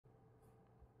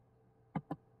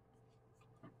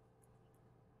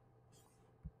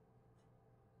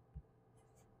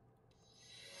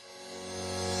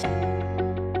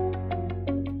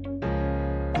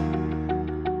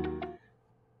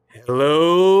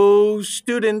Hello,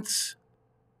 students,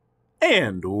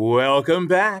 and welcome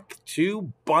back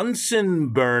to Bunsen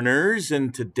burners.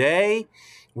 And today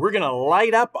we're going to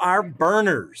light up our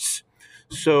burners.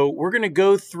 So we're going to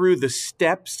go through the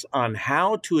steps on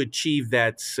how to achieve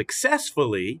that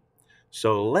successfully.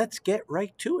 So let's get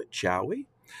right to it, shall we?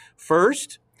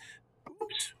 First,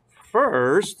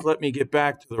 let me get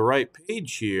back to the right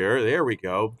page here. There we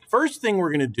go. First thing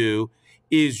we're going to do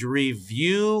is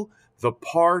review the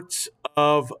parts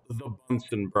of the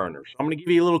Bunsen burner. So I'm going to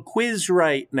give you a little quiz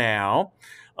right now.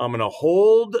 I'm going to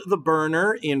hold the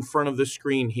burner in front of the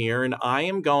screen here, and I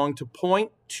am going to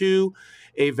point to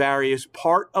a various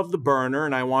part of the burner,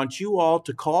 and I want you all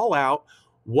to call out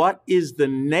what is the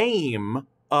name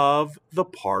of the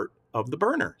part of the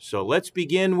burner. So let's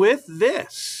begin with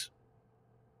this.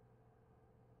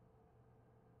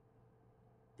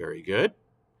 Very good.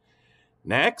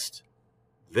 Next,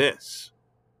 this.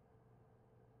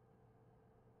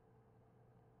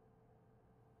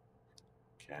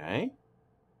 Okay.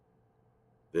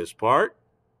 This part.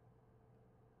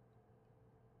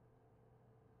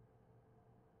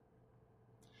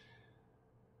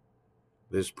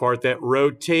 This part that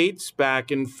rotates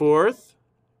back and forth.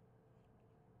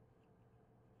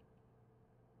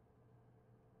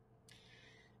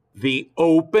 The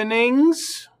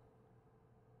openings.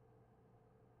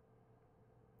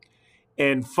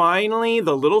 And finally,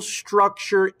 the little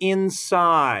structure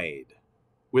inside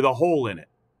with a hole in it.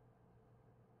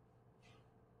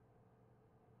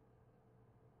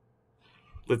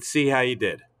 Let's see how you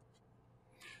did.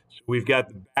 So we've got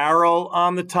the barrel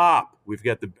on the top.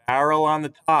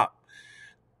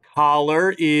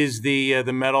 Collar is the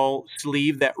metal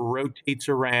sleeve that rotates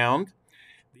around.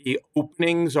 The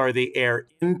openings are the air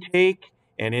intake,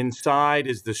 and inside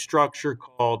is the structure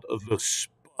called the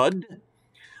spud.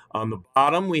 On the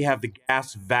bottom, we have the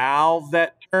gas valve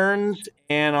that turns,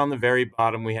 and on the very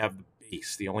bottom, we have the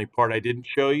base. The only part I didn't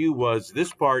show you was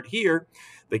this part here,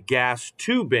 the gas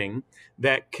tubing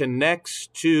that connects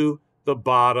to the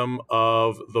bottom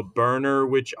of the burner,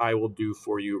 which I will do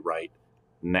for you right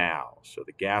now. So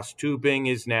the gas tubing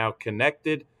is now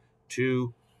connected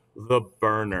to the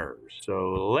burner.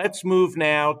 So let's move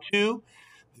now to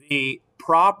the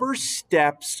proper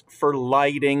steps for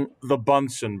lighting the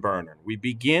Bunsen burner. We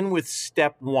begin with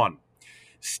step one.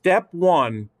 Step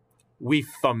one, we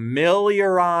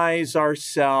familiarize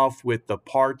ourselves with the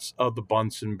parts of the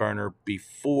Bunsen burner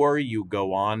before you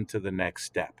go on to the next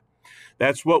step.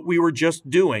 That's what we were just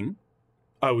doing.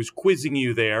 I was quizzing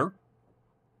you there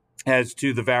as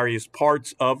to the various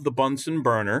parts of the Bunsen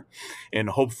burner, and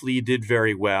hopefully you did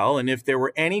very well. And if there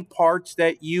were any parts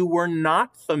that you were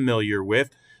not familiar with,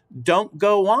 don't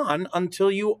go on until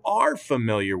you are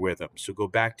familiar with them. So go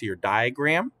back to your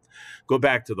diagram, go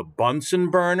back to the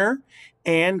Bunsen burner,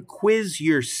 and quiz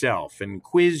yourself and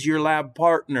quiz your lab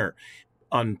partner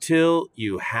until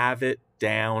you have it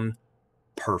down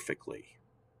perfectly.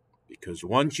 Because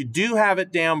once you do have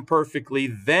it down perfectly,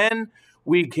 then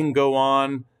we can go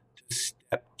on to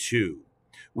step two,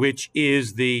 which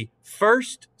is the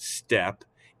first step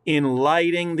in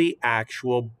lighting the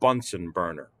actual Bunsen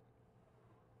burner.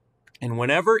 And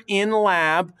whenever in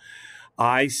lab,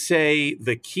 I say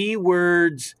the key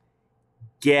words,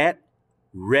 get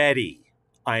ready,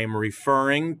 I am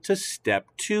referring to step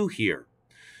two here.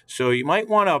 So you might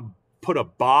want to put a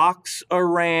box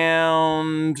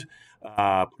around,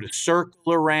 put a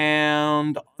circle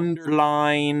around,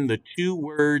 underline the two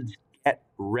words, get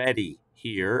ready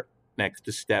here next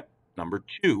to step number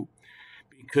two.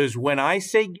 Because when I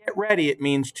say get ready, it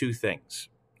means two things.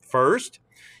 First,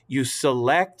 you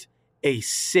select a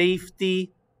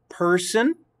safety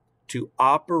person to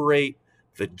operate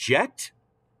the jet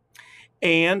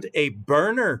and a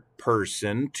burner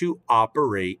person to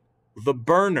operate the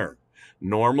burner.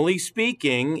 Normally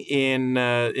speaking,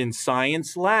 in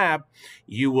science lab,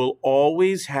 you will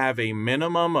always have a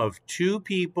minimum of two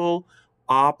people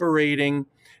operating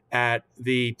at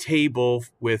the table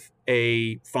with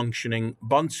a functioning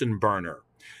Bunsen burner.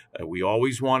 We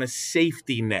always want a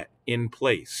safety net in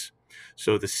place.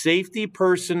 So the safety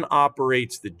person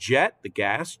operates the jet, the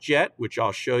gas jet, which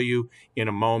I'll show you in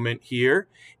a moment here,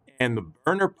 and the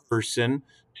burner person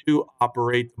to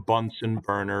operate the Bunsen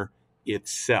burner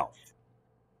itself.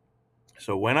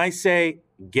 So when I say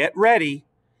get ready,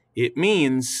 it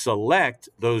means select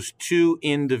those two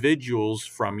individuals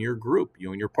from your group,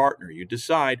 you and your partner. You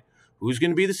decide who's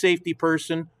going to be the safety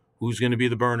person, who's going to be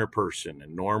the burner person.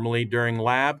 And normally during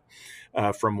lab,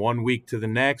 from 1 week to the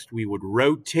next, we would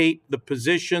rotate the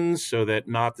positions so that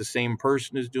not the same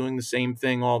person is doing the same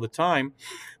thing all the time,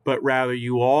 but rather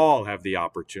you all have the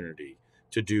opportunity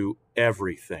to do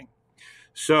everything.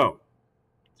 So,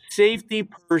 safety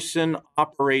person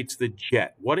operates the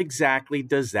jet. What exactly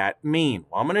does that mean?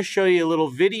 Well, I'm going to show you a little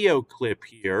video clip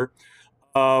here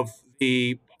of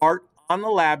the part on the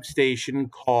lab station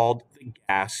called the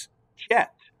gas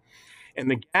jet. And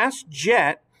the gas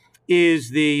jet is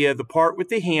the part with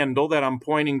the handle that I'm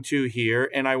pointing to here,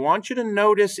 and I want you to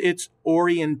notice its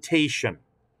orientation.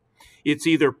 It's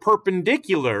either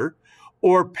perpendicular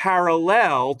or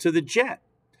parallel to the jet.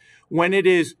 When it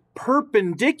is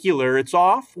perpendicular, it's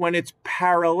off. When it's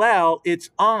parallel, it's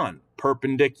on.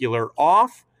 Perpendicular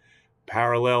off,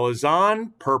 parallel is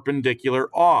on, perpendicular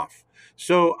off.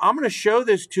 So I'm going to show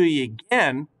this to you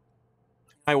again.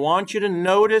 I want you to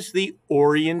notice the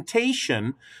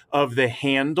orientation of the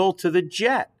handle to the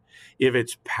jet. If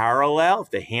it's parallel, if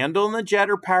the handle and the jet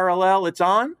are parallel, it's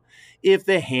on. If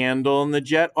the handle and the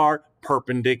jet are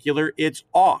perpendicular, it's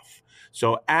off.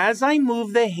 So as I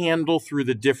move the handle through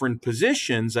the different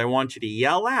positions, I want you to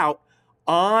yell out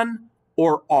on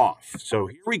or off. So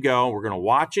here we go. We're going to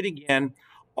watch it again.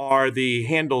 Are the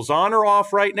handles on or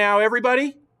off right now,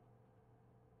 everybody?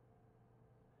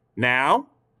 Now.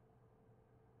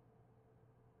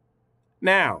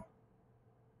 Now.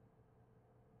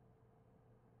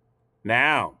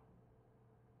 Now.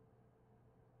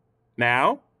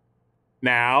 Now.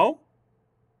 Now.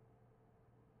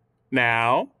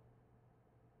 Now.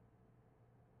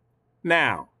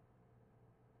 Now.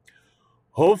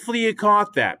 Hopefully you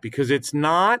caught that, because it's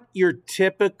not your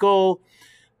typical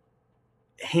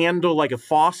handle like a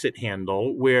faucet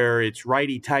handle where it's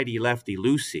righty-tighty,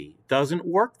 lefty-loosey. It doesn't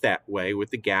work that way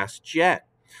with the gas jet.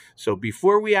 So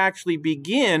before we actually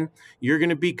begin, you're going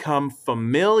to become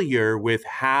familiar with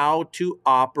how to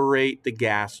operate the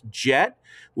gas jet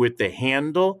with the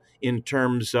handle in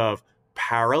terms of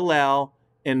parallel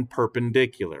and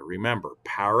perpendicular. Remember,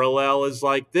 parallel is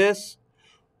like this,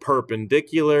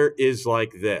 perpendicular is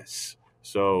like this.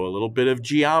 So a little bit of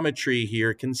geometry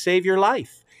here can save your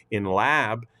life in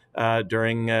lab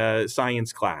during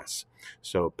science class.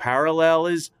 So parallel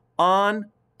is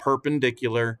on,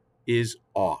 perpendicular is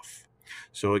off.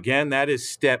 So again, that is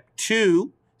step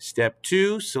 2. Step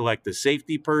 2, select a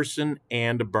safety person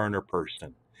and a burner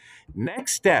person.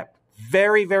 Next step,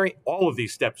 all of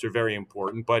these steps are very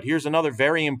important, but here's another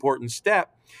very important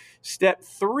step. Step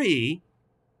 3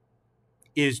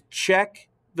 is check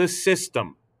the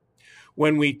system.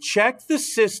 When we check the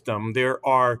system, there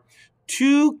are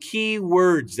 2 key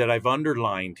words that I've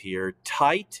underlined here: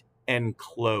 tight and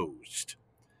closed.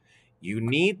 You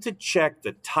need to check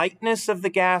the tightness of the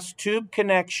gas tube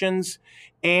connections,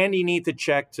 and you need to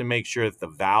check to make sure that the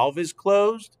valve is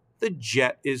closed, the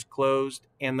jet is closed,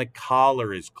 and the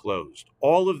collar is closed.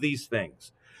 All of these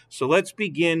things. So let's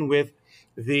begin with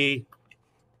the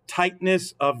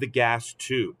tightness of the gas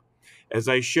tube. As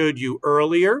I showed you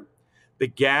earlier, the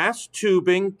gas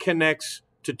tubing connects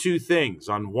to 2 things.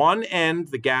 On one end,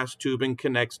 the gas tubing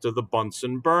connects to the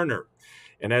Bunsen burner.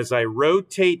 And as I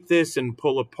rotate this and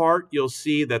pull apart, you'll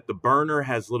see that the burner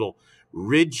has little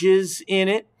ridges in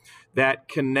it that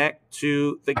connect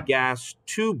to the gas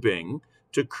tubing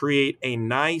to create a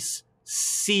nice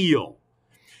seal.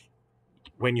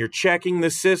 When you're checking the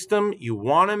system, you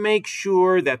want to make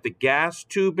sure that the gas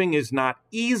tubing is not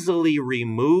easily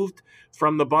removed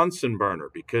from the Bunsen burner,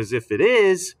 because if it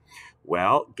is,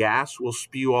 well, gas will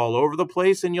spew all over the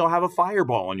place and you'll have a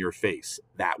fireball on your face.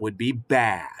 That would be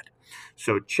bad.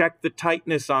 So check the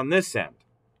tightness on this end.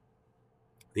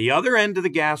 The other end of the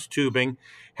gas tubing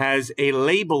has a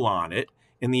label on it,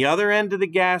 and the other end of the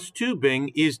gas tubing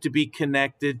is to be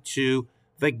connected to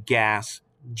the gas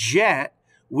jet,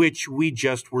 which we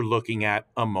just were looking at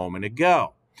a moment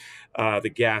ago.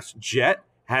 The gas jet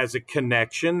has a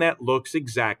connection that looks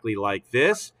exactly like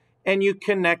this, and you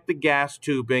connect the gas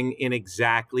tubing in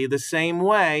exactly the same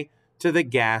way to the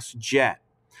gas jet.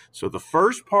 So the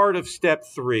first part of step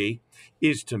 3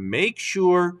 is to make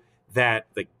sure that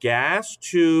the gas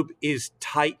tube is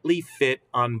tightly fit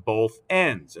on both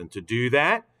ends. And to do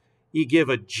that, you give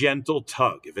a gentle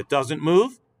tug. If it doesn't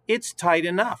move, it's tight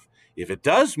enough. If it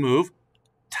does move,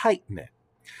 tighten it.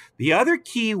 The other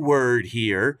key word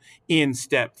here in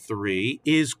step 3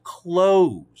 is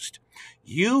closed.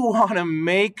 You want to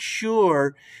make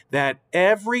sure that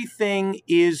everything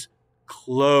is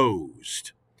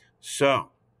closed. So,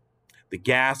 the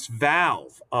gas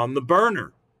valve on the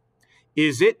burner,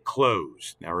 is it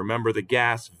closed? Now remember, the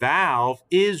gas valve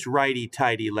is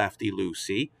righty-tighty,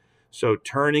 lefty-loosey. So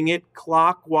turning it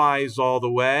clockwise all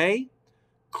the way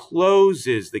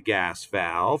closes the gas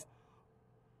valve.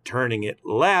 Turning it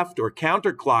left or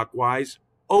counterclockwise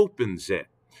opens it.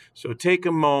 So take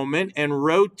a moment and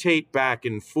rotate back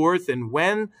and forth. And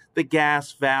when the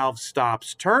gas valve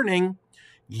stops turning,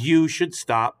 you should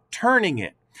stop turning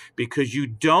it because you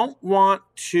don't want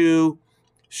to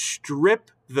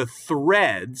strip the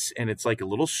threads, and it's like a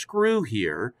little screw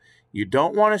here. You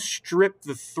don't want to strip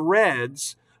the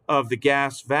threads of the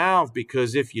gas valve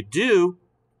because if you do,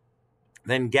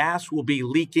 then gas will be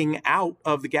leaking out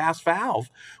of the gas valve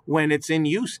when it's in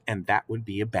use, and that would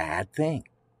be a bad thing.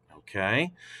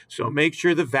 Okay? So make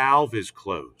sure the valve is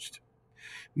closed.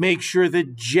 Make sure the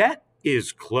jet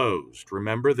is closed.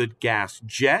 Remember, the gas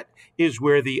jet is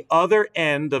where the other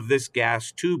end of this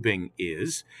gas tubing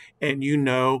is, and you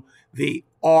know the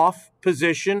off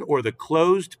position or the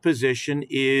closed position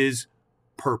is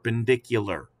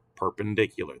perpendicular.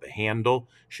 Perpendicular. The handle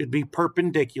should be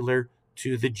perpendicular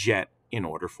to the jet in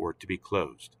order for it to be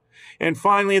closed. And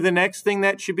finally, the next thing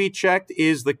that should be checked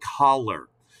is the collar.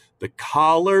 The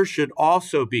collar should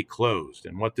also be closed.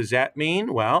 And what does that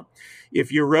mean? Well,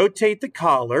 if you rotate the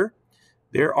collar,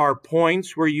 there are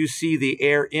points where you see the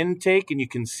air intake and you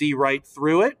can see right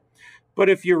through it. But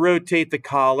if you rotate the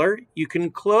collar, you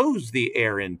can close the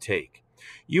air intake.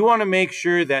 You want to make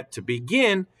sure that to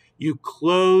begin, you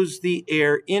close the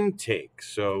air intake.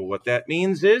 So what that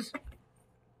means is,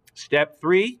 step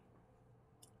 3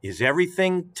 is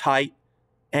everything tight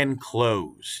and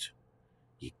closed.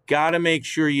 You got to make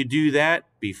sure you do that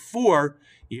before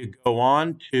you go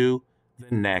on to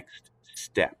the next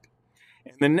step.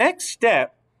 And the next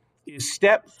step is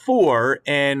step 4.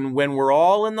 And when we're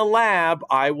all in the lab,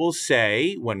 I will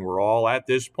say, when we're all at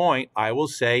this point, I will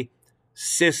say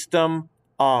system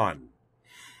on.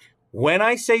 When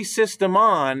I say system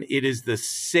on, it is the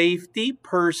safety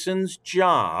person's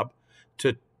job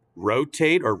to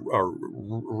rotate or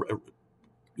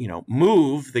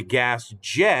move the gas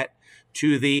jet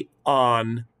to the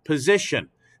on position.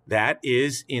 That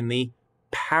is in the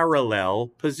parallel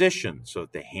position. So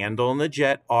the handle and the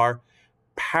jet are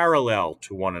parallel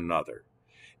to one another.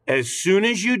 As soon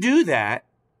as you do that,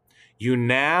 you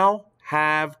now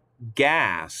have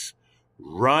gas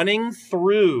running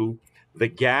through the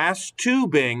gas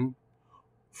tubing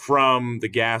from the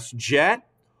gas jet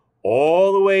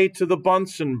all the way to the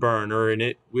Bunsen burner, and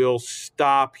it will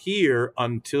stop here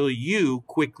until you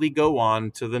quickly go on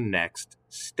to the next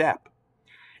step.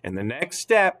 And the next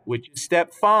step, which is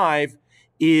step 5,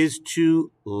 is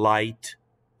to light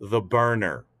the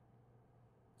burner.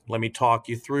 Let me talk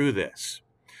you through this.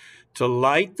 To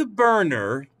light the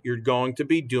burner, you're going to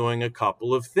be doing a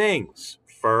couple of things.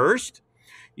 First,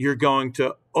 you're going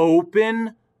to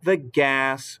open the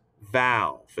gas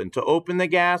valve. And to open the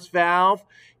gas valve,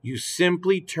 you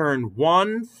simply turn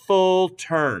one full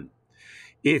turn.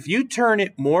 If you turn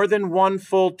it more than one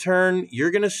full turn,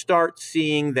 you're going to start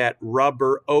seeing that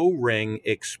rubber O-ring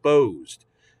exposed.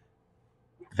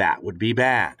 That would be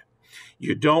bad.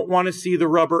 You don't want to see the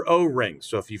rubber O-ring.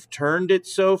 So if you've turned it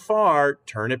so far,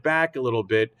 turn it back a little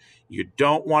bit. You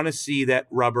don't want to see that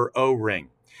rubber O-ring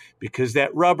because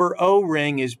that rubber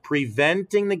O-ring is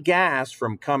preventing the gas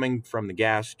from coming from the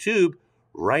gas tube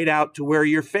right out to where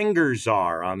your fingers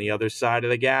are on the other side of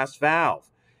the gas valve.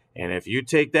 And if you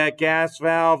take that gas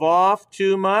valve off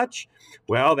too much,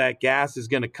 well, that gas is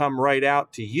going to come right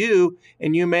out to you,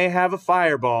 and you may have a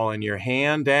fireball in your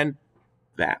hand, and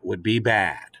that would be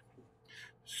bad.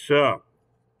 So,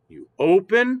 you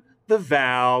open the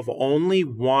valve only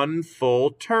one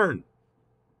full turn.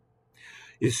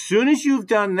 As soon as you've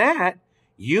done that,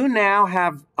 you now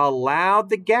have allowed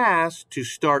the gas to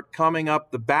start coming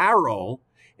up the barrel,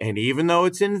 and even though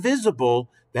it's invisible,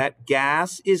 that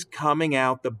gas is coming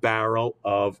out the barrel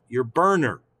of your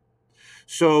burner.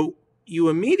 So you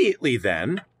immediately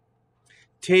then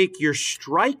take your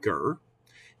striker,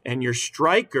 and your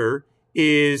striker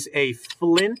is a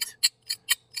flint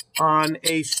on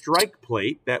a strike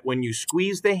plate that when you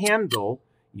squeeze the handle,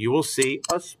 you will see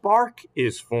a spark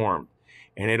is formed.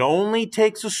 And it only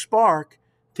takes a spark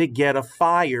to get a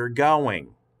fire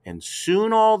going. And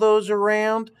soon all those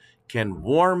around can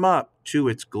warm up to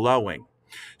its glowing.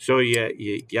 So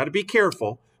you got to be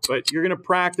careful, but you're going to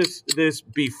practice this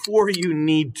before you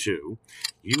need to.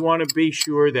 You want to be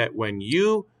sure that when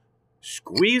you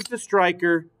squeeze the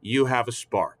striker, you have a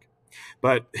spark.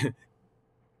 But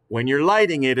when you're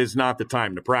lighting it is not the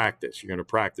time to practice. You're going to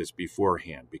practice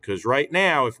beforehand because right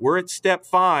now, if we're at step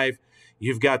 5,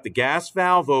 you've got the gas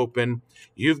valve open,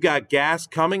 you've got gas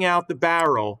coming out the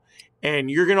barrel,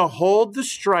 and you're going to hold the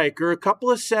striker a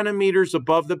couple of centimeters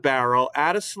above the barrel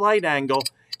at a slight angle,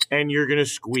 and you're going to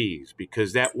squeeze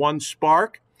because that one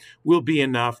spark will be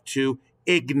enough to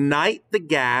ignite the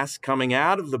gas coming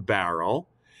out of the barrel,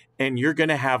 and you're going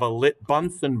to have a lit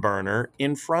Bunsen burner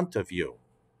in front of you.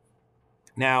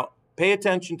 Now, pay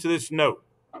attention to this note.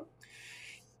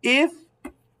 If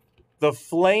the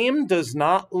flame does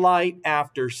not light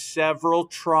after several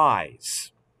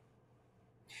tries,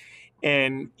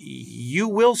 and you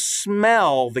will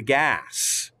smell the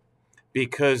gas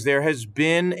because there has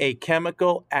been a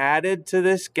chemical added to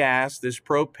this gas, this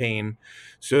propane,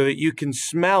 so that you can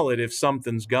smell it if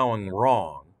something's going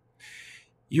wrong.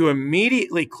 You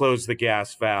immediately close the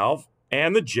gas valve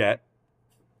and the jet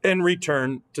and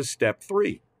return to step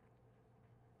 3.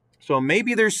 So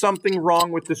maybe there's something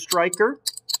wrong with the striker.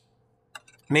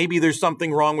 Maybe there's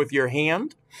something wrong with your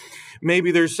hand. Maybe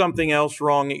there's something else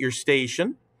wrong at your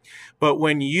station. But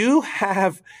when you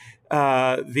have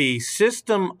the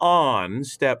system on,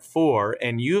 step 4,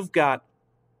 and you've got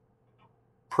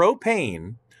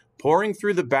propane pouring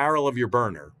through the barrel of your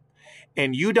burner,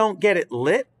 and you don't get it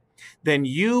lit, then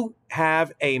you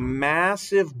have a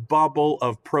massive bubble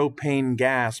of propane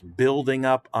gas building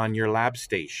up on your lab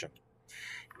station.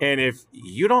 And if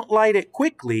you don't light it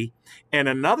quickly and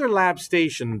another lab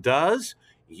station does,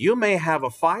 you may have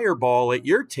a fireball at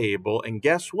your table, and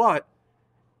guess what?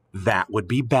 That would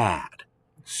be bad.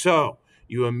 So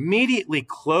you immediately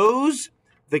close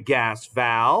the gas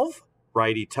valve,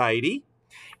 righty-tighty,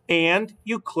 and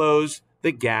you close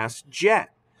the gas jet.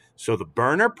 So the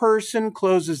burner person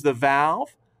closes the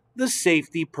valve, the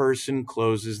safety person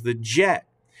closes the jet.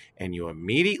 And you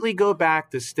immediately go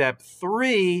back to step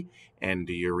 3. And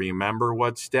do you remember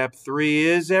what step 3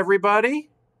 is, everybody?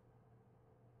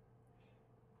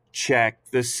 Check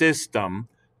the system.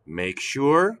 Make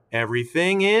sure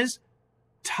everything is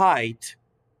tight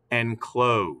and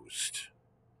closed.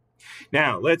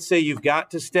 Now, let's say you've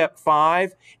got to step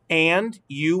 5 and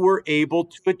you were able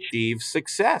to achieve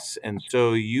success. And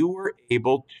so you were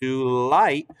able to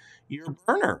light your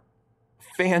burner.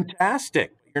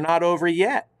 Fantastic. You're not over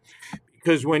yet.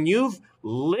 Because when you've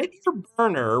lit your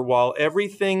burner while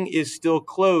everything is still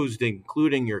closed,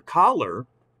 including your collar,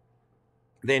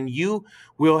 then you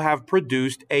will have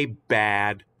produced a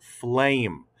bad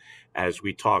flame, as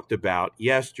we talked about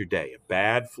yesterday. A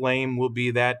bad flame will be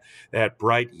that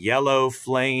bright yellow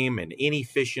flame, an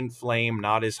inefficient flame,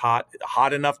 not as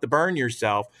hot enough to burn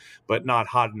yourself, but not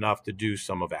hot enough to do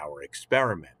some of our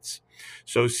experiments.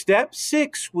 So step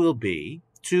 6 will be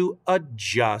to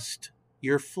adjust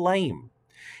your flame.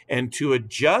 And to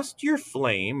adjust your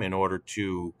flame in order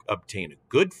to obtain a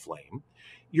good flame,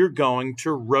 you're going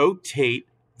to rotate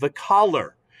the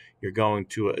collar. You're going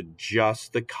to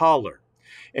adjust the collar.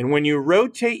 And when you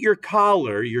rotate your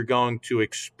collar, you're going to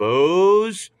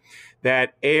expose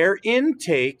that air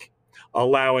intake,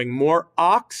 allowing more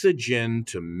oxygen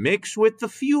to mix with the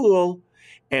fuel,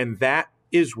 and that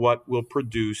is what will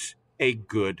produce a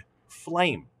good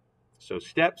flame. So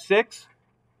step 6,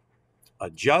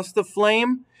 adjust the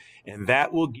flame, and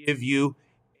that will give you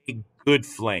a good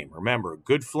flame. Remember, a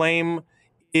good flame,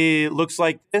 it looks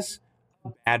like this. A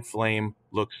bad flame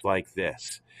looks like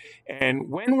this.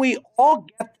 And when we all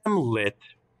get them lit,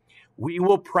 we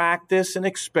will practice an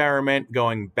experiment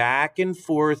going back and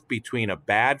forth between a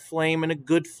bad flame and a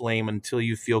good flame until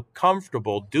you feel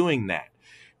comfortable doing that.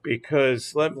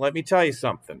 Because let me tell you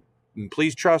something, and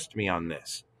please trust me on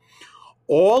this.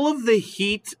 All of the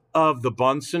heat of the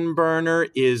Bunsen burner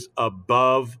is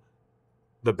above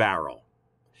the barrel.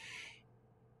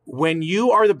 When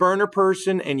you are the burner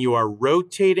person and you are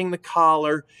rotating the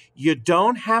collar, you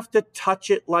don't have to touch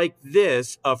it like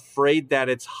this, afraid that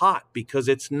it's hot, because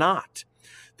it's not.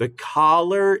 The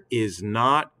collar is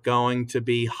not going to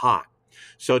be hot.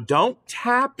 So don't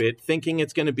tap it thinking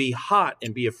it's going to be hot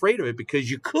and be afraid of it,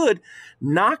 because you could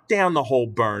knock down the whole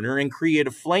burner and create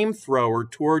a flamethrower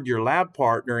toward your lab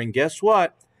partner, and guess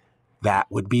what? That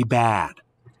would be bad.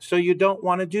 So you don't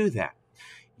want to do that.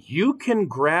 You can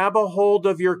grab a hold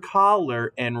of your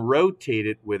collar and rotate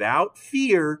it without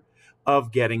fear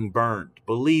of getting burned.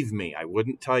 Believe me, I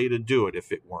wouldn't tell you to do it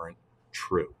if it weren't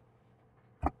true.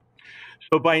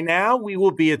 So by now we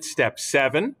will be at step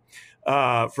 7.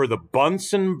 For the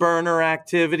Bunsen burner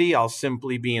activity, I'll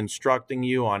simply be instructing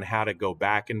you on how to go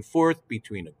back and forth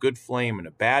between a good flame and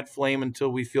a bad flame until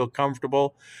we feel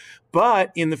comfortable.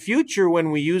 But in the future,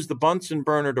 when we use the Bunsen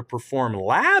burner to perform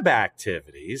lab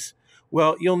activities,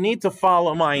 well, you'll need to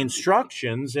follow my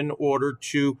instructions in order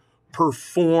to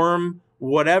perform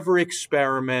whatever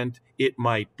experiment it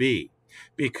might be.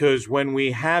 Because when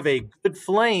we have a good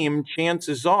flame,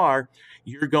 chances are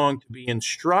you're going to be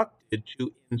instructed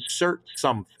to insert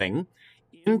something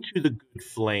into the good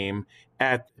flame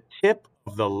at the tip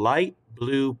of the light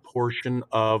blue portion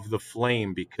of the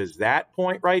flame, because that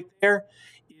point right there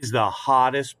is the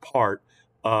hottest part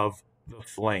of the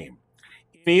flame.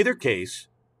 In either case,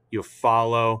 you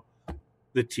follow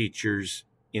the teacher's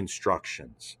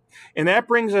instructions. And that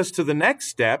brings us to the next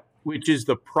step, which is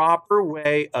the proper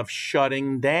way of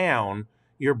shutting down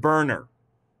your burner.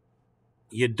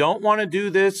 You don't want to do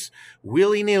this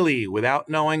willy-nilly without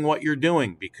knowing what you're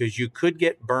doing, because you could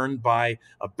get burned by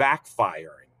a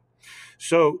backfiring.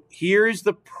 So here's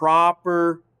the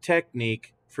proper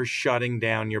technique for shutting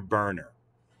down your burner.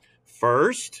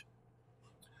 First,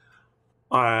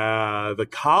 the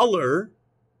collar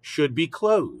should be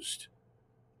closed.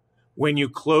 When you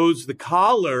close the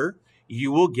collar,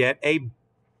 you will get a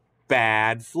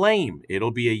bad flame.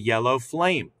 It'll be a yellow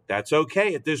flame. That's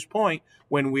okay at this point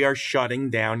when we are shutting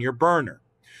down your burner.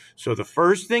 So the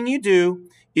first thing you do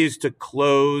is to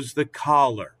close the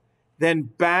collar. Then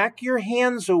back your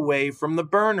hands away from the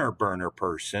burner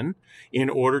person in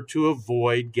order to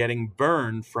avoid getting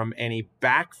burned from any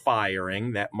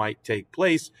backfiring that might take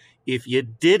place if you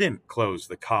didn't close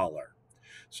the collar.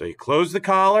 So you close the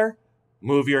collar,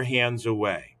 move your hands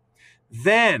away.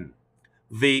 Then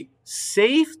the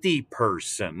safety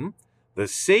person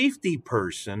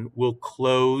will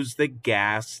close the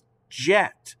gas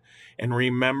jet. And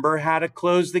remember how to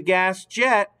close the gas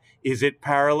jet. Is it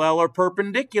parallel or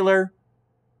perpendicular?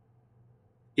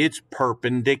 It's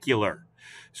perpendicular.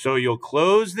 So you'll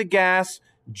close the gas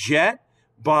jet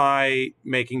by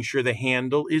making sure the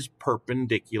handle is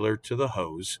perpendicular to the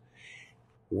hose.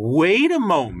 Wait a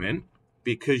moment,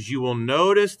 because you will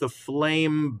notice the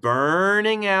flame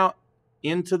burning out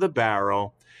into the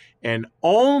barrel, and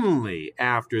only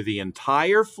after the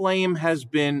entire flame has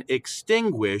been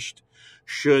extinguished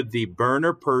should the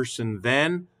burner person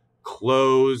then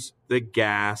close the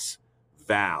gas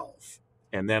valve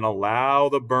and then allow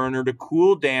the burner to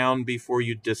cool down before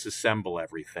you disassemble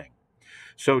everything.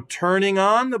 So turning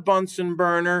on the Bunsen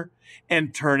burner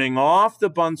and turning off the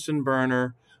Bunsen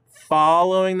burner,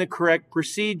 following the correct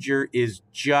procedure, is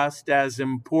just as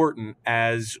important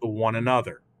as one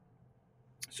another.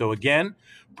 So again,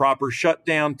 proper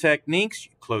shutdown techniques: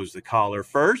 you close the collar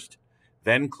first,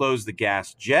 then close the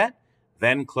gas jet,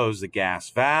 then close the gas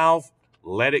valve,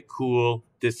 let it cool,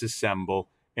 disassemble,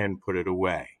 and put it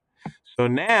away. So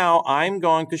now I'm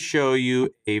going to show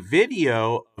you a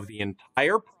video of the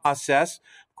entire process.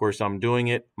 Of course, I'm doing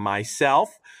it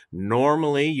myself.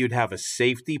 Normally, you'd have a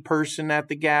safety person at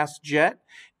the gas jet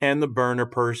and the burner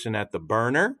person at the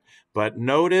burner. But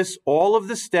notice all of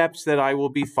the steps that I will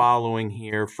be following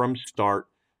here from start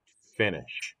to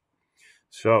finish.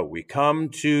 So we come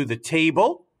to the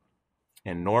table,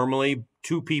 and normally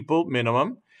 2 people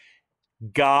minimum.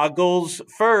 Goggles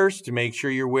first, to make sure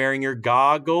you're wearing your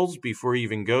goggles before you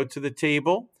even go to the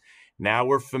table. Now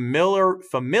we're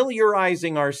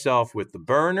familiarizing ourselves with the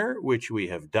burner, which we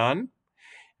have done.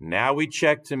 Now we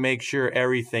check to make sure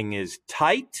everything is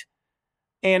tight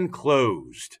and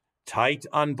closed. Tight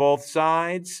on both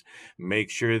sides.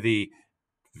 Make sure the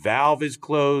valve is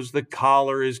closed, the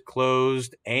collar is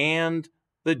closed, and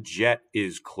the jet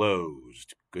is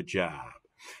closed. Good job.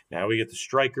 Now we get the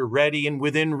striker ready and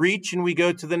within reach, and we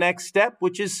go to the next step,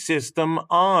 which is system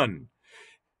on.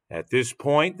 At this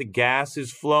point, the gas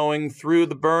is flowing through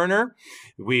the burner.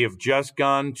 We have just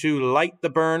gone to light the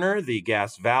burner. The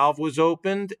gas valve was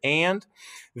opened, and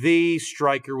the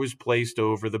striker was placed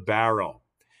over the barrel.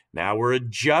 Now we're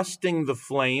adjusting the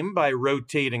flame by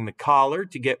rotating the collar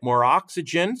to get more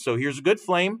oxygen. So here's a good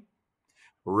flame.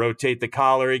 Rotate the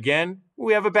collar again.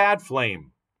 We have a bad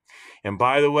flame. And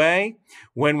by the way,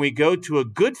 when we go to a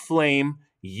good flame,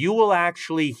 you will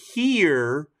actually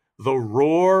hear the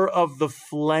roar of the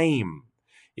flame.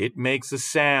 It makes a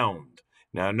sound.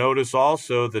 Now notice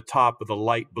also the top of the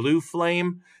light blue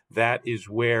flame. That is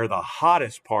where the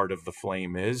hottest part of the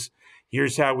flame is.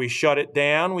 Here's how we shut it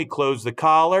down. We close the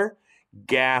collar,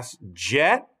 gas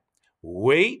jet,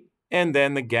 wait, and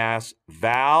then the gas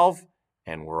valve,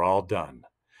 and we're all done.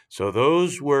 So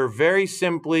those were very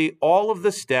simply all of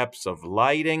the steps of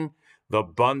lighting the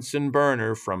Bunsen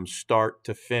burner from start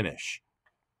to finish.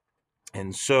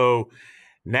 And so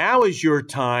now is your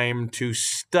time to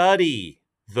study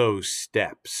those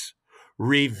steps.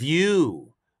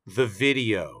 Review the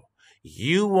video.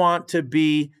 You want to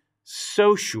be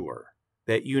so sure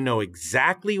that you know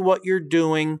exactly what you're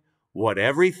doing, what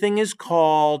everything is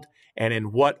called, and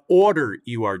in what order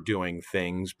you are doing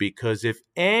things, because if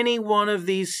any one of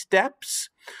these steps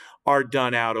are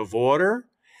done out of order,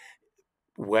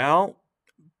 well,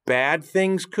 bad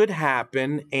things could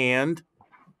happen, and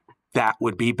that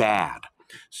would be bad.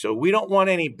 So we don't want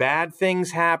any bad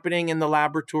things happening in the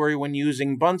laboratory when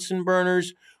using Bunsen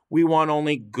burners. We want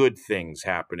only good things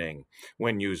happening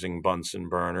when using Bunsen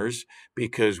burners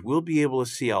because we'll be able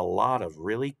to see a lot of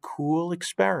really cool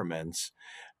experiments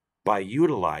by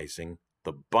utilizing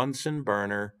the Bunsen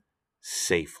burner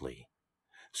safely.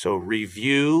 So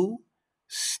review,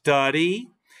 study,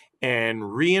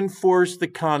 and reinforce the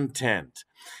content.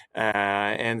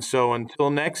 And so until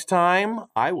next time,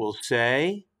 I will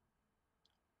say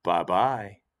bye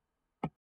bye.